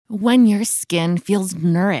When your skin feels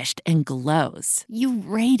nourished and glows, you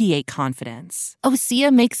radiate confidence.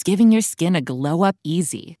 Osea makes giving your skin a glow up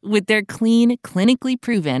easy with their clean, clinically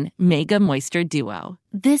proven Mega Moisture Duo.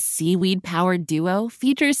 This seaweed-powered duo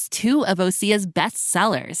features two of Osea's best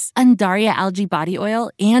sellers, Undaria Algae Body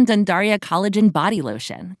Oil and Undaria Collagen Body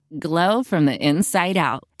Lotion. Glow from the inside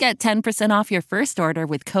out. Get 10% off your first order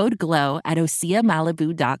with code GLOW at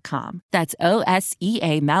OseaMalibu.com. That's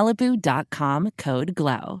OSEA Malibu.com, code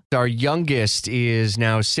GLOW. Our youngest is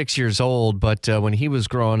now 6 years old, but when he was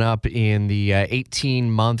growing up in the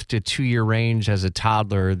 18-month to 2-year range as a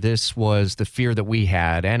toddler, this was the fear that we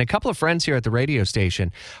had. And a couple of friends here at the radio station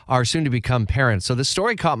are soon to become parents. So the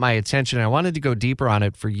story caught my attention, and I wanted to go deeper on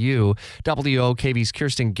it for you. WOKV's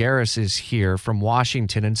Kirsten Garris is here from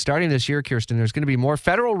Washington. And starting this year, Kirsten, there's going to be more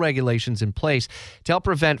federal regulations in place to help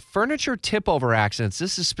prevent furniture tip-over accidents.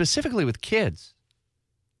 This is specifically with kids.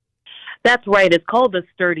 That's right. It's called the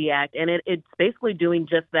Sturdy Act, and it's basically doing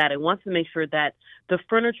just that. It wants to make sure that the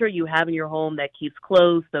furniture you have in your home that keeps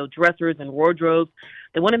clothes, so dressers and wardrobes,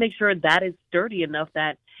 they want to make sure that is sturdy enough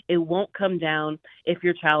that it won't come down if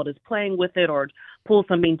your child is playing with it or pull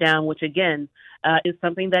something down, which, again, is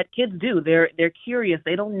something that kids do. They're curious.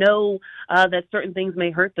 They don't know that certain things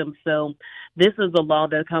may hurt them. So this is a law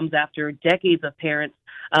that comes after decades of parents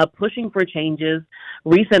pushing for changes.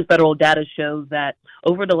 Recent federal data shows that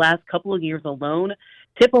over the last couple of years alone,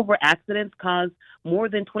 tip-over accidents caused more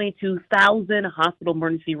than 22,000 hospital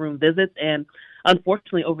emergency room visits. And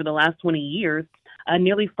unfortunately, over the last 20 years,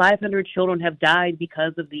 nearly 500 children have died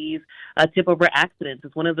because of these tip-over accidents.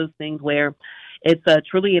 It's one of those things where it's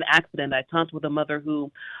truly an accident. I talked with a mother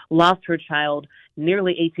who lost her child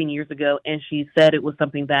nearly 18 years ago, and she said it was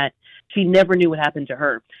something that she never knew would happen to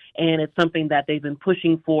her. And it's something that they've been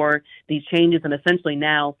pushing for, these changes, and essentially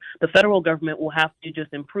now the federal government will have to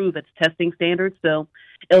just improve its testing standards. So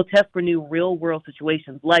it'll test for new real-world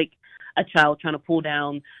situations like a child trying to pull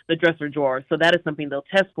down the dresser drawer. So that is something they'll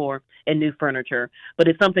test for in new furniture. But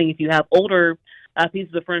it's something, if you have older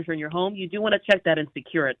pieces of furniture in your home, you do want to check that and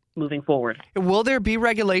secure it moving forward. Will there be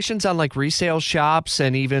regulations on like resale shops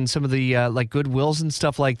and even some of the like Goodwills and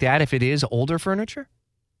stuff like that if it is older furniture?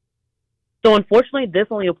 So unfortunately, this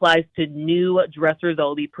only applies to new dressers that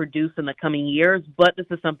will be produced in the coming years, but this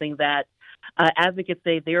is something that advocates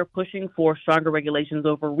say they are pushing for stronger regulations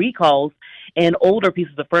over recalls and older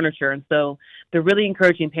pieces of furniture. And so they're really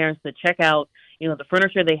encouraging parents to check out, the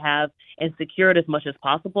furniture they have and secure it as much as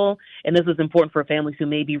possible. And this is important for families who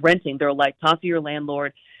may be renting. They're like, talk to your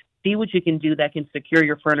landlord, see what you can do that can secure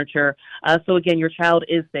your furniture. So again, your child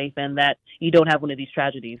is safe and that you don't have one of these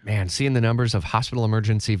tragedies. Man, seeing the numbers of hospital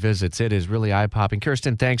emergency visits, it is really eye-popping.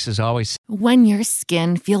 Kirsten, thanks as always. When your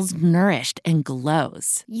skin feels nourished and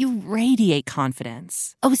glows, you radiate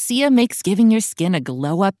confidence. Osea makes giving your skin a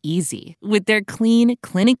glow up easy with their clean,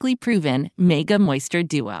 clinically proven Mega Moisture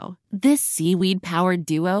Duo. This seaweed-powered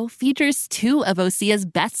duo features two of Osea's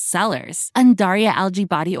best sellers, Undaria Algae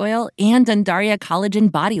Body Oil and Undaria Collagen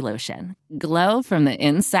Body Lotion. Glow from the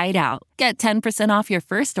inside out. Get 10% off your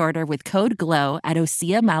first order with code GLOW at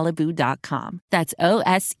OseaMalibu.com. That's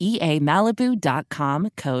OSEA Malibu.com,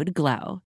 code GLOW.